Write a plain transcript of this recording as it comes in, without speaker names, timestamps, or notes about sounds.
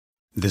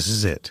This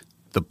is it.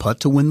 The putt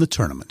to win the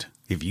tournament.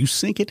 If you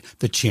sink it,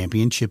 the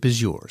championship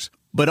is yours.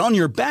 But on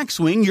your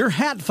backswing, your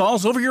hat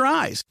falls over your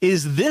eyes.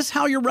 Is this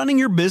how you're running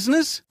your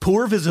business?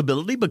 Poor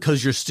visibility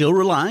because you're still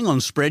relying on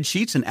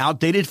spreadsheets and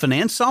outdated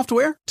finance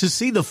software? To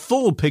see the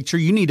full picture,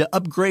 you need to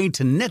upgrade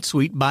to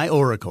NetSuite by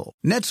Oracle.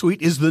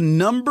 NetSuite is the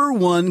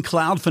 #1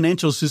 cloud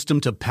financial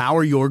system to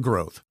power your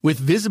growth. With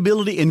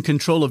visibility and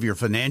control of your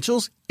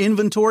financials,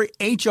 inventory,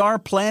 HR,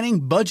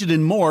 planning, budget,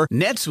 and more,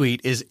 NetSuite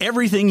is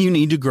everything you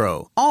need to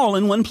grow, all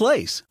in one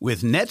place.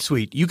 With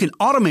NetSuite, you can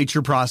automate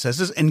your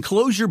processes and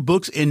close your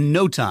books in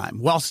no time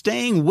while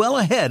staying well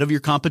ahead of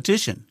your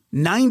competition.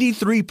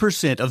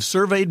 93% of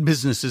surveyed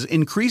businesses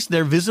increased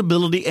their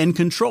visibility and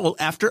control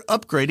after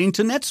upgrading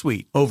to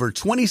NetSuite. Over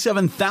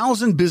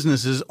 27,000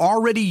 businesses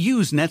already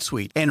use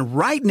NetSuite. And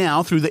right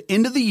now, through the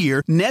end of the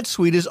year,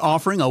 NetSuite is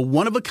offering a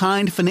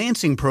one-of-a-kind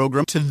financing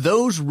program to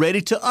those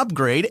ready to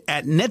upgrade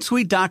at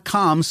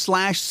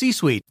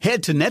netsuite.com/C-Suite.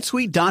 Head to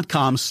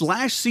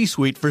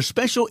netsuite.com/C-Suite for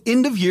special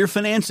end-of-year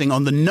financing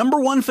on the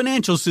 #1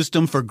 financial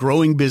system for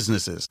growing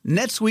businesses.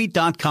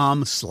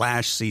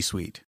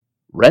 netsuite.com/C-Suite.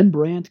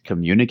 Rembrandt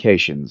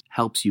Communications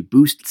helps you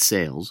boost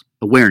sales,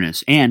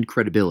 awareness, and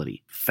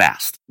credibility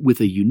fast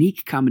with a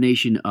unique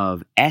combination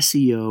of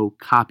SEO,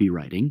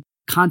 copywriting,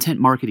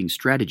 content marketing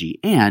strategy,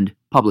 and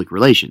public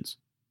relations.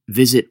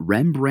 Visit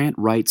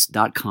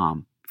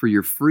RembrandtWrites.com for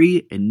your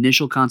free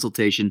initial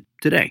consultation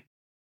today.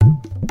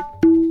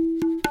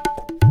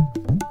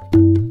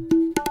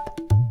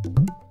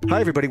 Hi,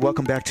 everybody.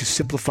 Welcome back to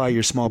Simplify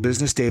Your Small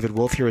Business. David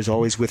Wolf here, as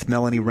always, with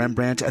Melanie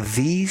Rembrandt,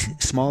 the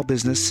small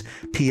business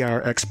PR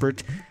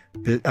expert.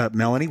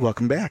 Melanie,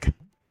 welcome back.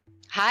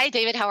 Hi,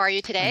 David. How are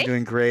you today? I'm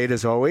doing great,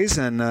 as always.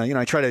 And,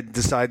 I try to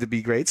decide to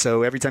be great.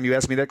 So every time you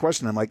ask me that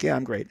question, I'm like, yeah,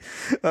 I'm great.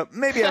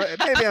 Maybe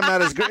I'm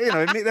not as great.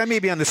 That may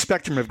be on the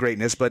spectrum of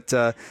greatness. But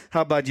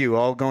how about you?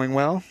 All going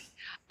well?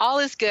 All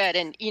is good.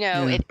 And,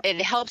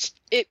 it helps.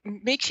 It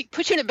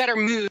puts you in a better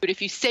mood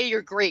if you say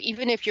you're great,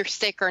 even if you're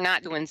sick or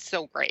not doing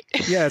so great.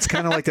 Yeah, it's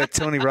kind of like that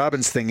Tony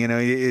Robbins thing.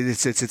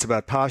 It's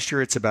about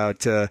posture. It's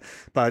about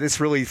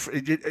it's really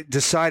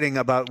deciding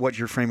about what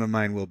your frame of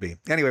mind will be.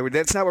 Anyway,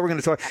 that's not what we're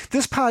going to talk.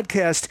 This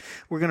podcast,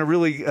 we're going to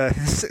really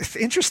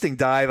interesting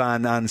dive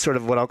on sort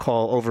of what I'll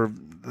call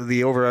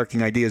the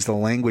overarching idea is the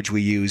language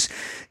we use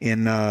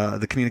in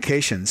the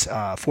communications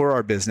for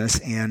our business.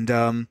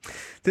 And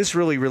this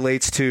really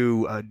relates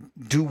to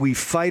do we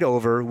fight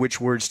over which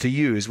words to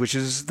use, which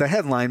is the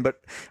headline.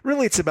 But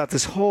really it's about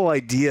this whole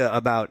idea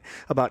about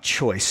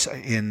choice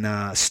in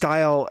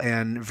style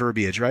and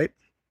verbiage, right?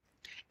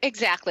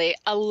 Exactly.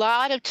 A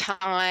lot of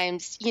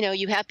times,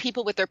 you have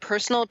people with their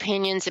personal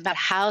opinions about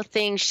how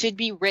things should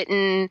be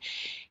written.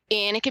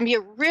 And it can be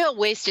a real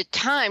waste of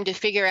time to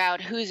figure out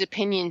whose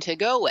opinion to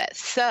go with.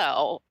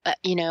 So,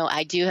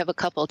 I do have a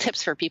couple of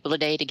tips for people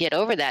today to get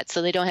over that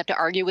so they don't have to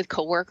argue with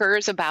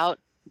coworkers about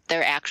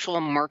their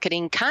actual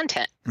marketing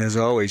content. As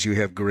always, you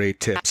have great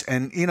tips.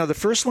 And, the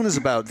first one is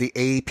about the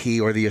AP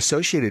or the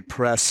Associated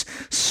Press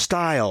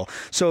style.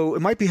 So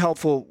it might be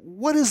helpful.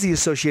 What is the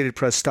Associated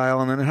Press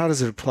style? And then how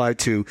does it apply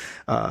to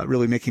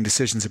really making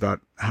decisions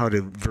about how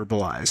to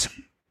verbalize?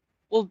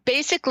 Well,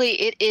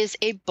 basically, it is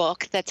a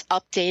book that's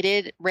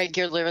updated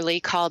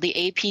regularly called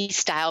the AP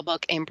Style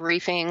Book and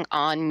Briefing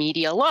on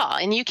Media Law.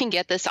 And you can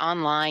get this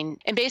online.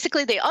 And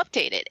basically, they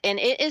update it. And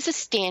it is a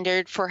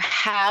standard for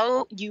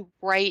how you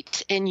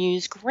write and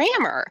use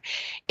grammar.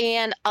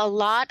 And a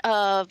lot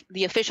of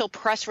the official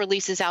press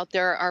releases out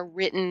there are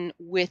written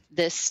with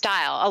this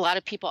style. A lot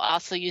of people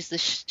also use the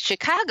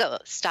Chicago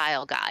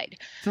Style Guide.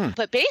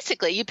 But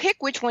basically, you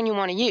pick which one you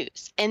want to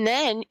use. And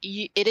then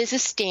it is a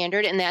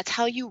standard, and that's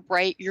how you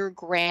write your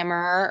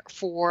grammar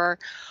for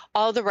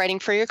all the writing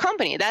for your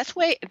company. That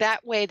way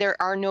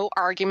there are no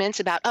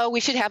arguments about, we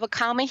should have a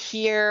comma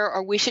here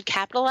or we should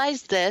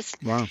capitalize this.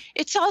 Wow.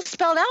 It's all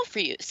spelled out for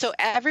you. So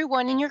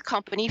everyone in your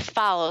company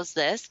follows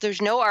this.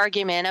 There's no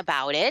argument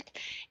about it,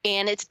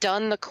 and it's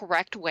done the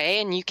correct way.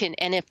 And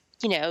if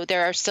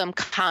there are some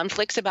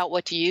conflicts about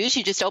what to use,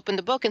 you just open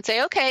the book and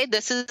say, okay,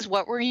 this is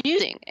what we're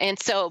using. And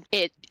so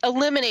it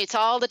eliminates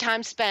all the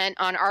time spent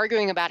on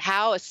arguing about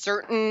how a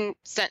certain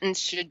sentence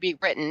should be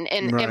written.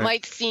 And It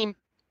might seem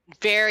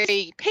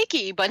very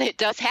picky, but it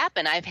does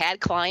happen. I've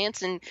had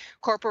clients and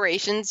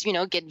corporations,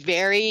 get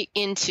very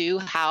into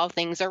how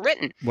things are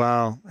written.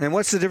 Wow. And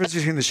what's the difference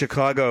between the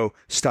Chicago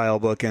Style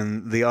Book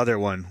and the other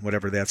one,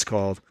 whatever that's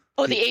called?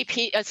 Oh, the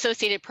AP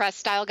Associated Press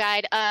Style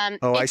Guide.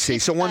 I see.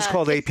 So one's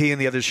called AP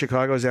and the other's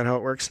Chicago. Is that how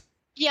it works?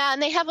 Yeah,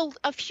 and they have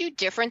a few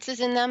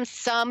differences in them.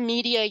 Some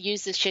media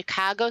use the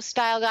Chicago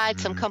Style Guide.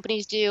 Some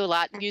companies do. A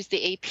lot use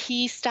the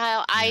AP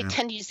style. I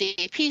tend to use the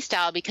AP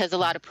style because a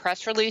lot of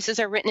press releases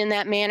are written in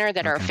that manner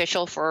that are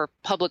official for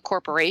public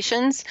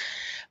corporations.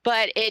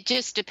 But it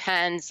just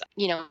depends,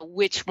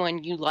 which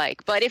one you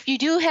like. But if you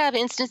do have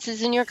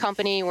instances in your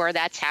company where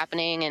that's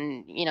happening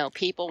and,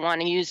 people want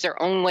to use their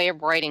own way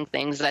of writing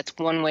things, that's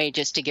one way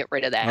just to get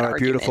rid of that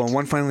argument. Beautiful. And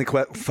one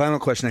final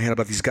question I had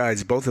about these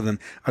guides, both of them,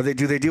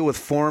 do they deal with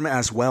form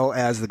as well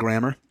as the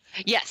grammar?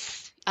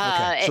 Yes.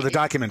 Okay. So the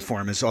document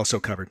form is also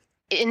covered.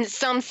 In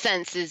some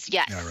senses,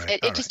 yes. All right,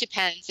 It all just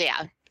depends,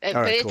 yeah. All But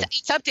right, cool.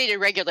 it's updated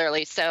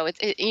regularly, so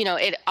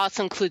it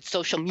also includes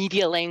social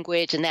media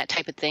language and that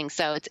type of thing.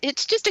 So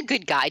it's just a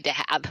good guide to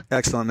have.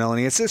 Excellent,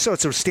 Melanie. It's a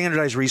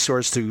standardized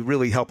resource to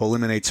really help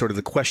eliminate sort of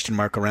the question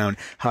mark around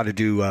how to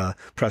do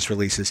press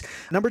releases.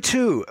 Number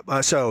two,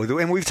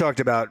 and we've talked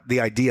about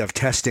the idea of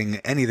testing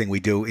anything we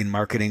do in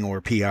marketing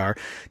or PR.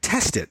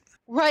 Test it.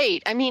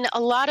 Right. I mean, a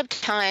lot of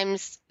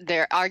times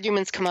their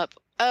arguments come up.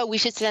 Oh, we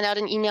should send out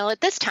an email at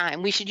this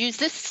time. We should use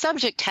this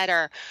subject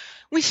header.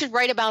 We should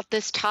write about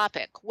this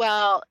topic.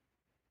 Well,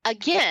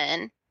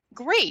 again,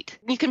 great.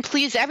 You can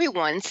please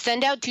everyone.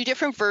 Send out 2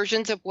 different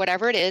versions of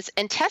whatever it is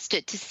and test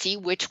it to see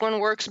which one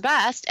works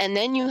best. And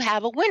then you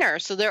have a winner.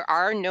 So there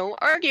are no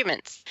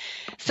arguments.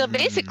 So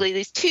basically,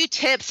 these 2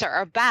 tips are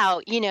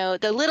about,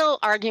 the little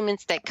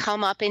arguments that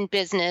come up in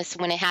business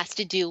when it has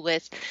to do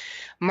with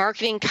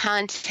marketing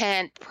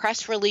content,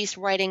 press release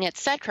writing,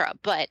 etc.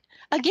 But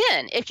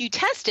again, if you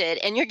test it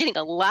and you're getting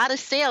a lot of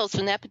sales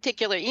from that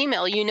particular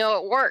email,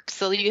 it works.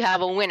 So you have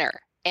a winner.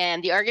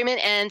 And the argument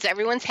ends,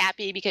 everyone's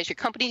happy because your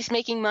company's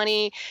making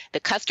money, the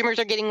customers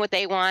are getting what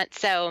they want.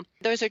 So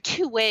those are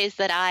 2 ways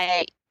that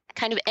I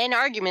kind of end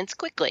arguments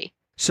quickly.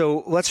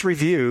 So let's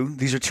review.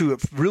 These are 2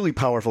 really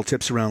powerful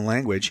tips around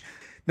language.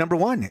 Number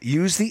 1,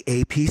 use the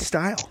AP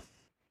style.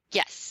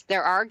 Yes,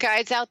 there are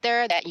guides out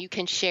there that you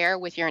can share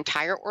with your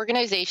entire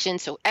organization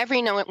so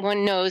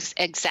everyone knows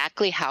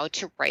exactly how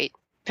to write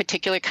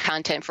particular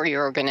content for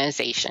your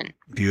organization.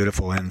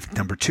 Beautiful. And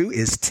number 2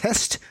 is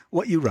test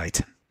what you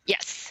write.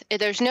 Yes,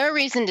 there's no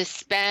reason to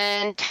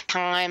spend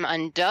time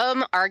on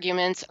dumb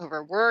arguments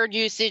over word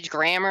usage,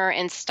 grammar,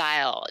 and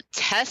style.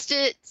 Test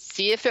it,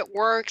 see if it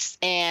works,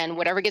 and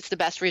whatever gets the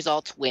best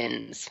results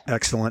wins.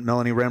 Excellent.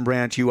 Melanie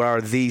Rembrandt, you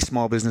are the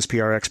small business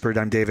PR expert.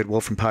 I'm David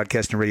Wolf from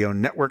Podcast and Radio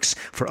Networks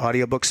for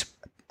audiobooks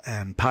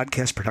and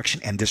podcast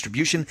production and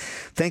distribution.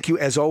 Thank you,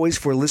 as always,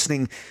 for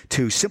listening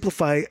to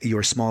Simplify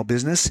Your Small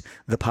Business,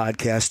 the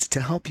podcast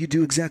to help you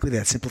do exactly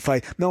that.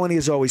 Simplify. Melanie,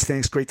 as always,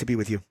 thanks. Great to be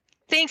with you.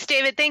 Thanks,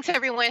 David. Thanks,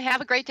 everyone.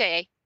 Have a great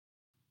day.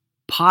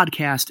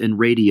 Podcast and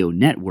Radio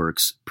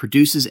Networks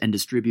produces and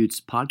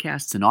distributes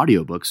podcasts and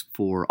audiobooks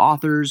for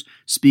authors,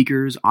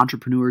 speakers,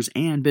 entrepreneurs,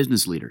 and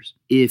business leaders.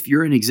 If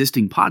you're an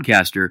existing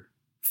podcaster,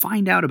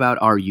 find out about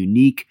our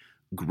unique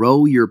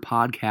Grow Your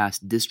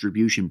Podcast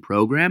distribution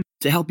program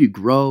to help you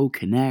grow,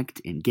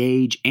 connect,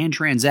 engage, and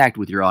transact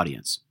with your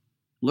audience.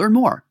 Learn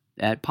more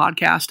at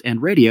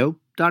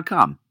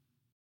podcastandradio.com.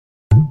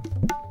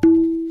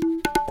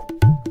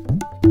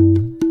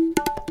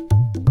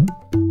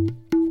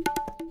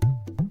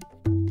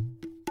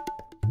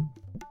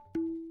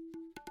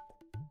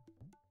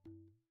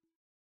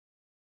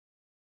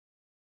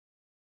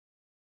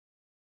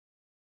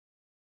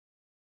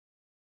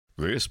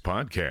 This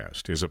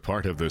podcast is a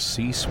part of the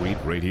C-Suite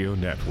Radio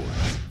Network.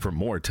 For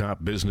more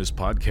top business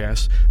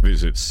podcasts,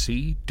 visit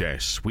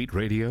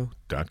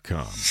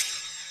c-suiteradio.com.